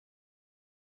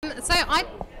It's like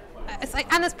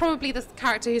Anna's probably the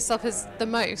character who suffers the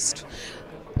most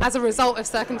as a result of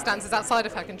circumstances outside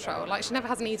of her control. Like, she never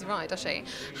has an easy ride, does she?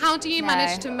 How do you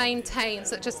manage to maintain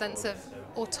such a sense of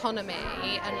autonomy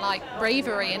and like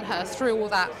bravery in her through all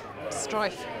that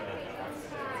strife?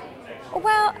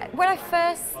 Well, when I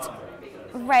first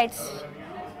read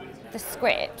the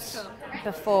script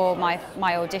before my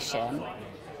audition,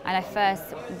 and I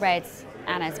first read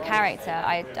Anna's character,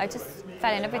 I just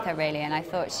fell in love with her really, and I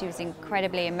thought she was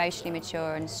incredibly emotionally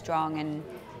mature and strong,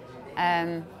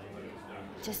 and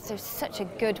just such a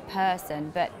good person,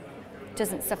 but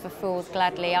doesn't suffer fools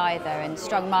gladly either, and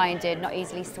strong-minded, not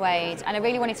easily swayed. And I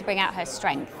really wanted to bring out her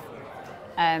strength.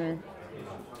 And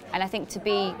I think to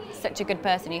be such a good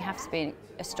person, you have to be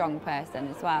a strong person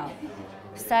as well.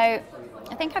 So I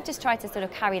think I've just tried to sort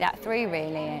of carry that through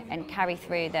really, and carry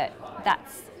through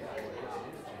that's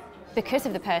because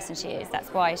of the person she is. That's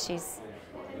why she's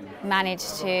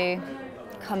managed to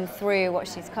come through what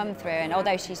she's come through, and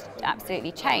although she's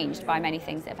absolutely changed by many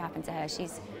things that have happened to her,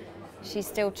 she's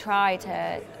still tried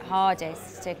her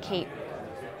hardest to keep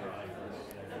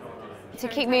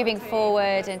moving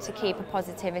forward and to keep a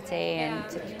positivity and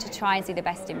to try and see the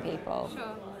best in people.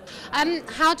 Sure.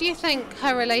 How do you think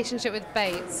her relationship with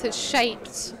Bates has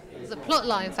shaped the plot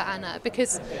line for Anna?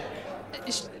 Because,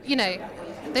 you know,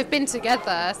 they've been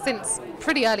together since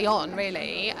pretty early on,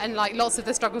 really, and like lots of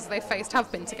the struggles they've faced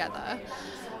have been together.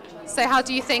 So how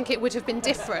do you think it would have been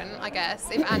different, I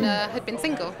guess, if Anna had been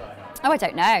single? Oh, I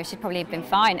don't know. She'd probably have been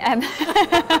fine. I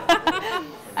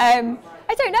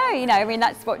don't know, you know, I mean,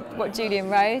 that's what Julian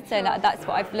wrote, and that's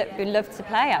what I've loved to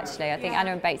play, actually. I think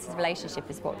Anna and Bates' relationship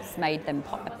is what's made them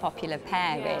a popular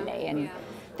pair, really, and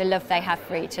the love they have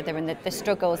for each other, and the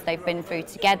struggles they've been through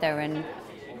together, and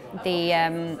the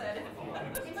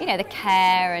you know, the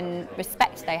care and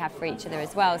respect they have for each other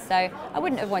as well. So I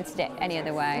wouldn't have wanted it any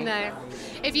other way. No.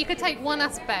 If you could take one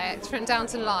aspect from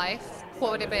Downton life,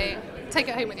 what would it be? Take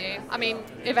it home with you. I mean,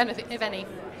 if any.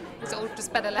 Is it all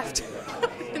just better left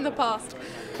in the past?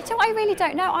 So I really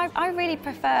don't know. I really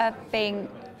prefer being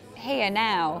here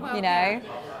now, well, you know. Yeah.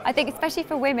 I think especially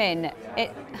for women,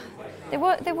 there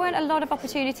weren't a lot of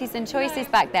opportunities and choices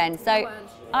back then. So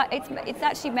it's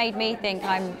actually made me think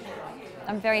I'm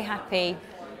very happy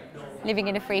living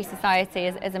in a free society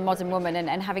as a modern woman,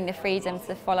 and having the freedom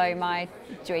to follow my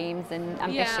dreams and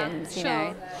ambitions, you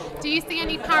know. Do you see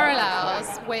any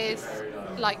parallels with,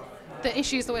 like, the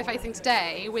issues that we're facing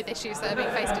today with issues that are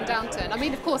being faced in Downton? I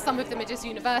mean, of course, some of them are just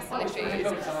universal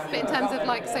issues, but in terms of,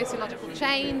 like, sociological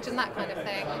change and that kind of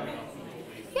thing.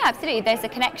 Yeah, absolutely. There's a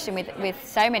connection with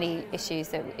so many issues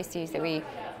that we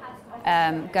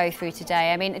go through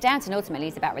today. I mean, Downton ultimately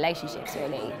is about relationships,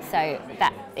 really. So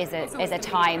that is a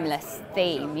timeless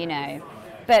theme, you know.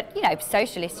 But, you know,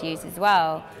 social issues as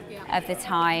well of the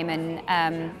time, and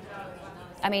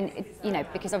I mean, you know,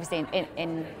 because obviously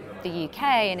in the UK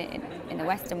and in the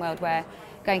Western world, we're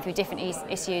going through different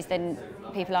issues than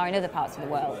people are in other parts of the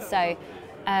world. So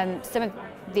some of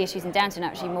the issues in Downton are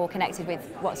actually more connected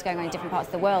with what's going on in different parts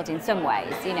of the world in some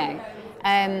ways, you know.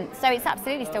 So it's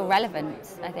absolutely still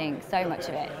relevant, I think, so much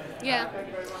of it. Yeah.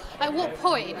 At what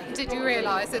point did you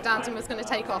realise that Downton was going to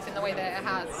take off in the way that it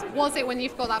has? Was it when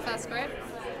you've got that first script?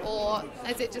 Or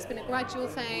has it just been a gradual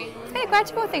thing? It's been a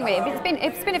gradual thing, really.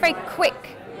 It's been a very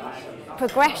quick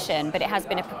progression, but it has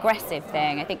been a progressive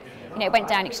thing. I think, you know, it went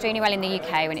down extremely well in the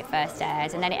UK when it first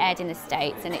aired, and then it aired in the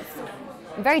States, and it's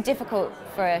very difficult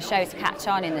for a show to catch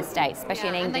on in the States, especially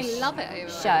an English and they love it over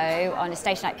show on a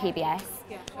station like PBS,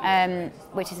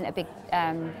 which isn't a big,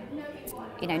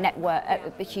 you know, network,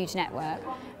 a huge network.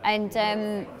 And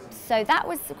so that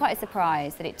was quite a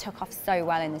surprise that it took off so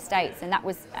well in the States, and that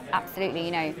was absolutely,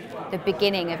 you know, the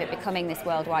beginning of it becoming this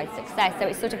worldwide success. So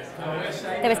it's sort of,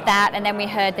 there was that, and then we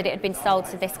heard that it had been sold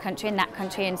to this country and that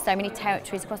country and so many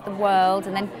territories across the world,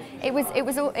 and then it was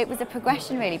a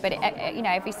progression, really. But you know,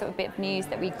 every sort of bit of news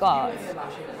that we got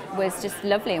was just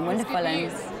lovely and wonderful,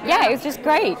 and yeah, it was just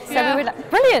great. So we were like,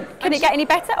 brilliant. Can it get any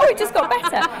better? Oh, it just got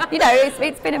better. You know,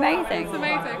 it's been amazing. It's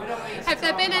amazing. Have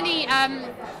there been any?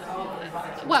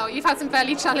 Well, you've had some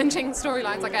fairly challenging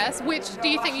storylines, I guess. Which do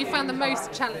you think you found the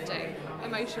most challenging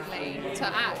emotionally to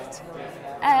act?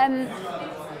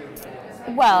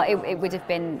 Well, it would have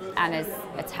been Anna's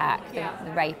attack, the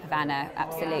rape of Anna,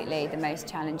 absolutely the most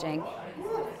challenging.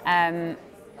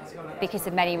 Because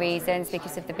of many reasons,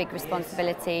 because of the big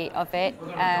responsibility of it.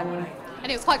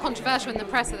 And it was quite controversial in the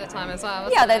press at the time as well.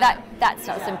 Yeah, though that's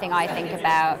not something I think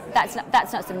about. That's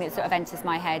not something that sort of enters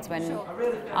my head when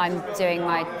I'm doing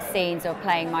my scenes or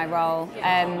playing my role.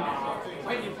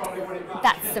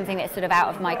 That's something that's sort of out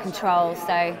of my control.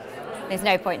 So there's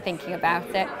no point thinking about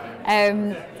it.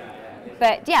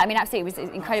 But yeah, I mean, absolutely, it was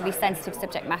an incredibly sensitive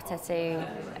subject matter to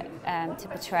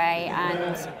portray,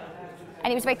 and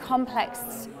it was a very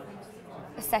complex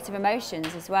set of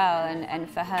emotions as well, and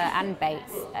for her and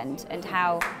Bates, and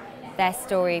how their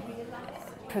story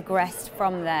progressed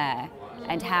from there,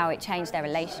 and how it changed their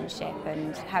relationship,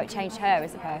 and how it changed her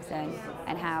as a person,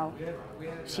 and how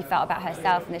she felt about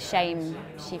herself and the shame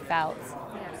she felt.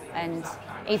 And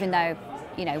even though,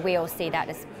 you know, we all see that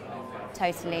as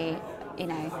totally, you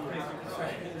know,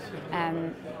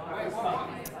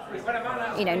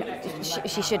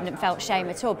 she shouldn't have felt shame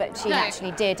at all, but she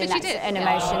actually did, and that's an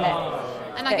emotion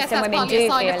and I guess some women do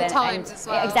feel, of the times as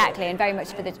well. Exactly, and very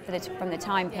much from the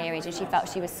time period, and she felt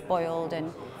she was spoiled,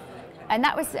 and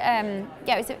that was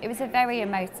it was a very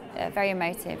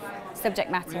emotive subject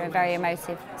matter, a very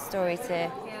emotive story to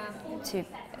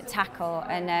tackle,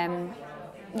 and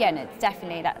no,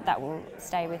 definitely that will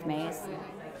stay with me.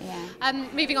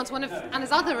 Moving on to one of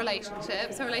Anna's other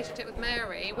relationships, her relationship with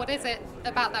Mary. What is it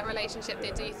about that relationship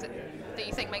that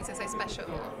you think makes it so special?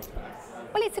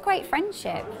 Well, it's a great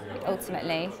friendship,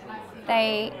 ultimately.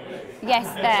 They're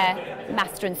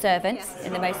master and servants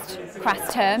in the most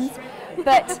crass terms,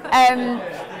 but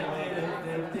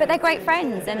they're great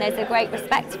friends, and there's a great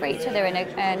respect for each other, and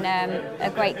a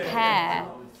great care,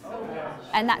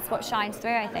 and that's what shines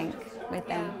through, I think, with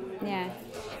them. Yeah.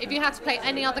 If you had to play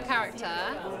any other character,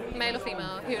 male or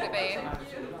female, who would it be?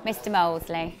 Mr.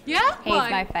 Molesley. Yeah? He's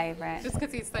my favourite. Just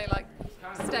because he's so, like,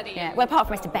 steady. Yeah. Well, apart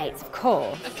from Mr. Bates, of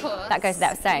course. Of course. That goes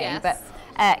without saying. Yes. But,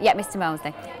 Mr.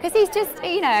 Molesley. Because he's just,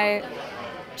 you know,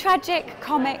 tragic,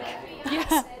 comic.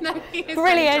 Yes. No, he is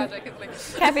brilliant. Tragic,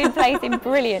 isn't he? Kevin plays him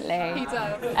brilliantly. He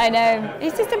does. And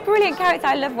he's just a brilliant character.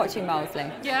 I love watching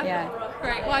Molesley. Yeah?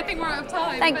 Great. Well, I think we're out of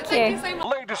time. Thank you so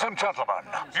much. Ladies and gentlemen,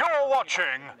 you're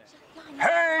watching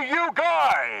Hey You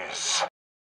Guys!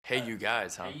 Hey You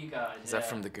Guys, huh? Hey You Guys. Is that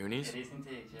from the Goonies? It is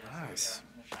indeed, yes. Nice.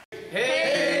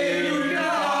 Hey!